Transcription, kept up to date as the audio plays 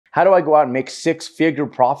How do I go out and make six-figure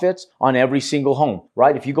profits on every single home,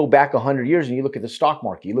 right? If you go back 100 years and you look at the stock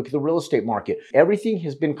market, you look at the real estate market, everything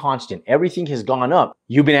has been constant. Everything has gone up.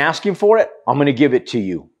 You've been asking for it. I'm going to give it to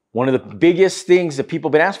you. One of the biggest things that people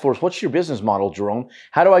have been asked for is, what's your business model, Jerome?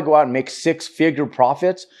 How do I go out and make six-figure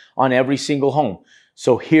profits on every single home?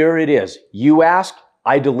 So here it is. You ask,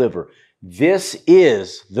 I deliver. This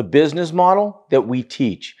is the business model that we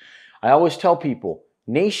teach. I always tell people,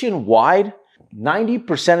 nationwide,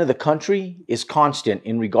 90% of the country is constant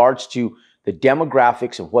in regards to the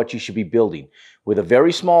demographics of what you should be building, with a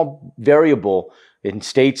very small variable in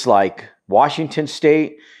states like Washington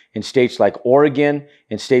State, in states like Oregon,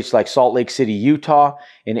 in states like Salt Lake City, Utah,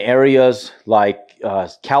 in areas like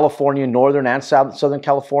California, Northern and Southern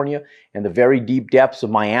California, and the very deep depths of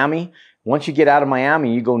Miami. Once you get out of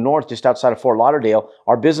Miami, you go north just outside of Fort Lauderdale,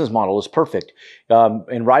 our business model is perfect.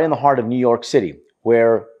 And right in the heart of New York City,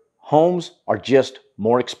 where homes are just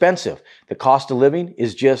more expensive. The cost of living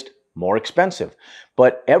is just more expensive.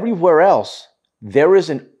 But everywhere else, there is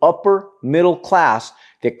an upper middle class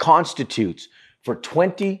that constitutes for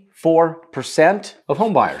 24% of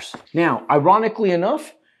home buyers. Now, ironically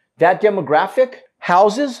enough, that demographic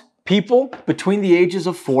houses people between the ages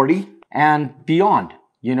of 40 and beyond.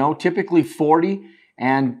 You know, typically 40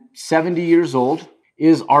 and 70 years old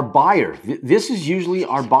is our buyer. This is usually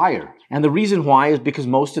our buyer. And the reason why is because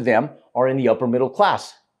most of them are in the upper middle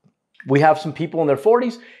class. We have some people in their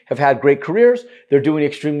 40s, have had great careers, they're doing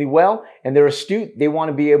extremely well, and they're astute. They want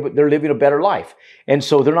to be able, they're living a better life. And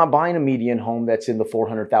so they're not buying a median home that's in the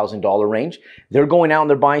 $400,000 range. They're going out and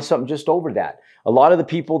they're buying something just over that. A lot of the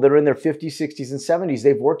people that are in their 50s, 60s, and 70s,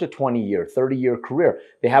 they've worked a 20-year, 30-year career.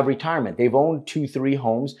 They have retirement. They've owned 2, 3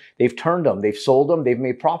 homes. They've turned them. They've sold them. They've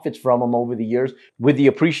made profits from them over the years with the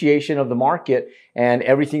appreciation of the market and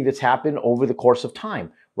everything that's happened over the course of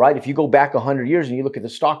time, right? If you go back 100 years and you look at the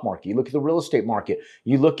stock market, you look at the real estate market,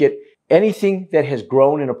 you look at anything that has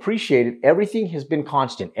grown and appreciated, everything has been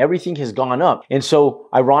constant. Everything has gone up. And so,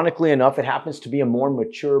 ironically enough, it happens to be a more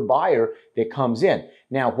mature buyer that comes in.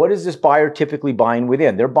 Now, what is this buyer typically buying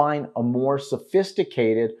within? They're buying a more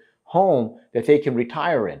sophisticated home that they can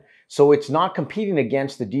retire in. So it's not competing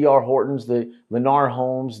against the D.R. Hortons, the Lennar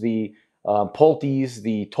Homes, the Pulte's,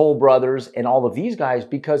 the Toll Brothers, and all of these guys,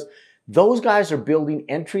 because those guys are building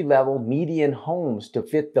entry-level median homes to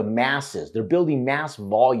fit the masses. They're building mass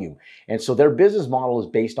volume. And so their business model is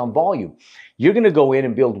based on volume. You're going to go in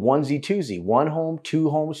and build onesie, twosie, 1 home, 2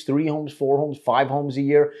 homes, 3 homes, 4 homes, 5 homes a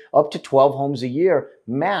year, up to 12 homes a year,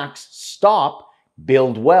 max, stop,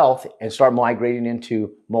 build wealth, and start migrating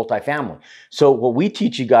into multifamily. So what we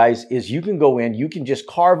teach you guys is you can go in, you can just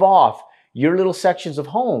carve off your little sections of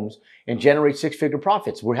homes and generate 6-figure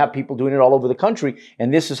profits. We have people doing it all over the country,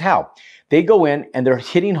 and this is how. They go in and they're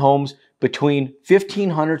hitting homes between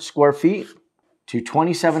 1,500 square feet to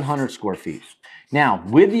 2,700 square feet. Now,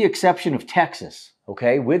 with the exception of Texas,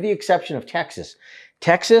 okay, with the exception of Texas,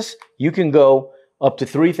 you can go up to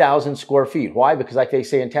 3,000 square feet. Why? Because like they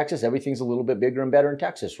say in Texas, everything's a little bit bigger and better in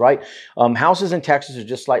Texas, right? Houses in Texas are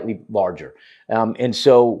just slightly larger. And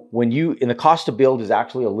so the cost to build is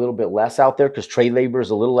actually a little bit less out there because trade labor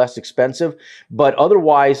is a little less expensive. But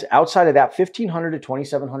otherwise, outside of that, 1,500 to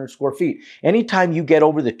 2,700 square feet, anytime you get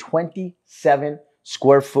over the 2,700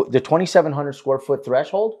 square foot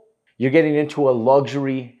threshold, you're getting into a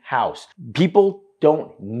luxury house. People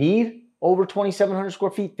don't need over 2,700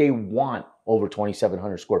 square feet. They want over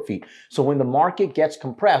 2,700 square feet. So when the market gets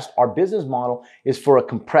compressed, our business model is for a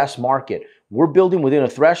compressed market. We're building within a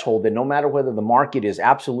threshold that no matter whether the market is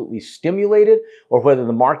absolutely stimulated or whether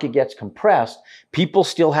the market gets compressed, people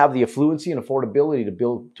still have the affluency and affordability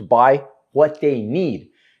to buy what they need.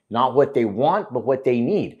 Not what they want, but what they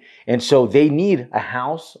need. And so they need a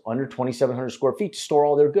house under 2,700 square feet to store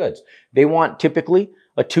all their goods. They want typically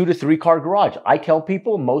a 2 to 3 car garage. I tell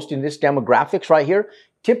people, most in this demographics right here,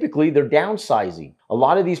 typically they're downsizing. A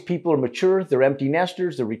lot of these people are mature, they're empty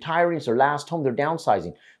nesters, they're retiring, it's their last home, they're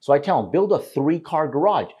downsizing. So I tell them, build a 3-car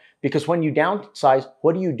garage, because when you downsize,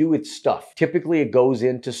 what do you do with stuff? Typically it goes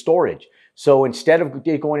into storage. So instead of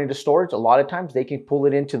going into storage, a lot of times they can pull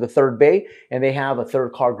it into the 3rd bay and they have a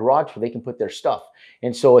 3rd-car garage where they can put their stuff.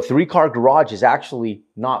 And so a 3-car garage is actually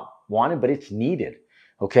not wanted, but it's needed.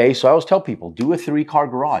 Okay, so I always tell people, do a 3-car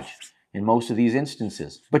garage in most of these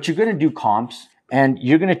instances. But you're going to do comps and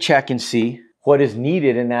you're going to check and see what is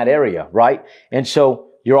needed in that area, right? And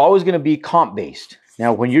so you're always going to be comp-based.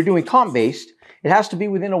 Now, when you're doing comp-based, it has to be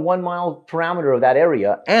within a 1-mile parameter of that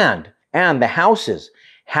area, and the houses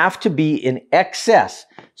have to be in excess,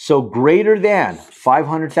 so greater than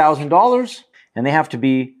 $500,000, and they have to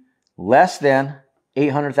be less than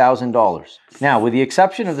 $800,000. Now, with the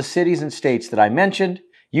exception of the cities and states that I mentioned,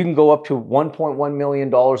 you can go up to $1.1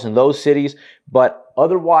 million in those cities, but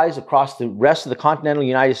otherwise across the rest of the continental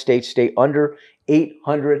United States stay under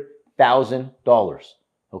 $800,000.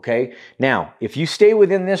 Okay? Now, if you stay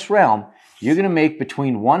within this realm, you're going to make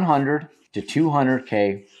between 100 to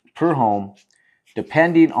 200K per home,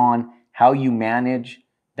 depending on how you manage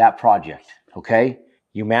that project. Okay?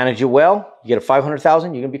 You manage it well, you get a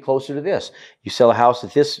 500,000, you're going to be closer to this. You sell a house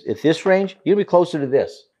at this range, you're going to be closer to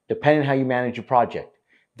this, depending on how you manage your project.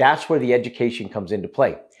 That's where the education comes into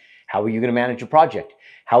play. How are you going to manage your project?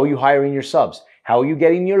 How are you hiring your subs? How are you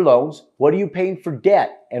getting your loans? What are you paying for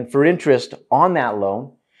debt and for interest on that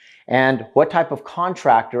loan? And what type of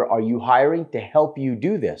contractor are you hiring to help you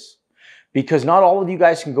do this? Because not all of you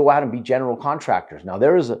guys can go out and be general contractors. Now,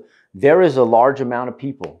 there is a large amount of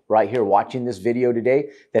people right here watching this video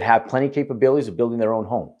today that have plenty of capabilities of building their own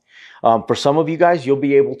home. For some of you guys, you'll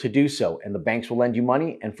be able to do so, and the banks will lend you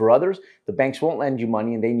money. And for others, the banks won't lend you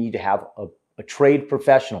money, and they need to have a trade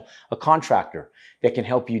professional, a contractor that can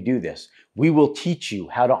help you do this. We will teach you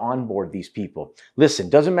how to onboard these people. Listen,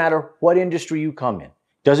 doesn't matter what industry you come in.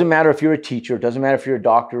 Doesn't matter if you're a teacher, doesn't matter if you're a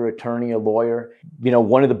doctor, attorney, a lawyer. You know,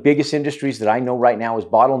 one of the biggest industries that I know right now is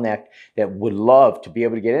bottlenecked that would love to be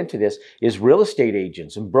able to get into this is real estate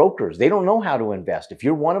agents and brokers. They don't know how to invest. If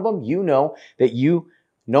you're one of them, you know that you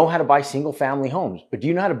know how to buy single family homes, but do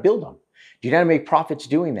you know how to build them? Do you know how to make profits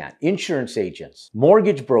doing that? Insurance agents,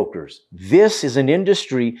 mortgage brokers. This is an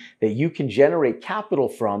industry that you can generate capital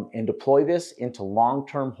from and deploy this into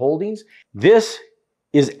long-term holdings. This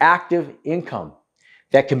is active income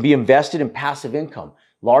that can be invested in passive income,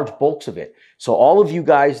 large bulks of it. So all of you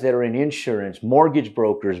guys that are in insurance, mortgage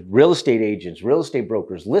brokers, real estate agents, real estate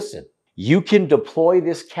brokers, listen, you can deploy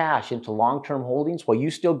this cash into long-term holdings while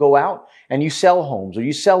you still go out and you sell homes or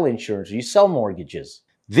you sell insurance or you sell mortgages.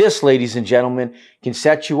 This, ladies and gentlemen, can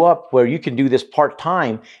set you up where you can do this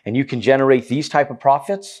part-time and you can generate these type of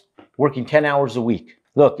profits working 10 hours a week.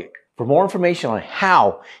 Look, for more information on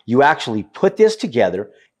how you actually put this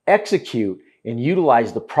together, execute, and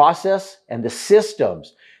utilize the process and the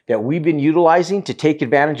systems that we've been utilizing to take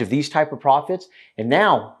advantage of these type of profits. And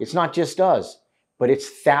now it's not just us, but it's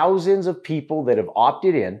thousands of people that have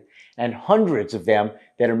opted in and hundreds of them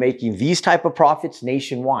that are making these type of profits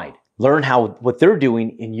nationwide. Learn what they're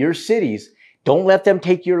doing in your cities. Don't let them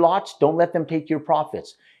take your lots. Don't let them take your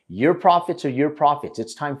profits. Your profits are your profits.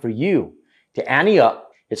 It's time for you to ante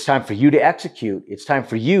up. It's time for you to execute. It's time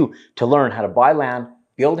for you to learn how to buy land,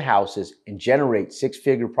 build houses, and generate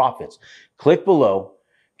six-figure profits. Click below,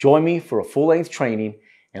 join me for a full-length training,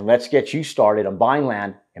 and let's get you started on buying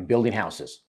land and building houses.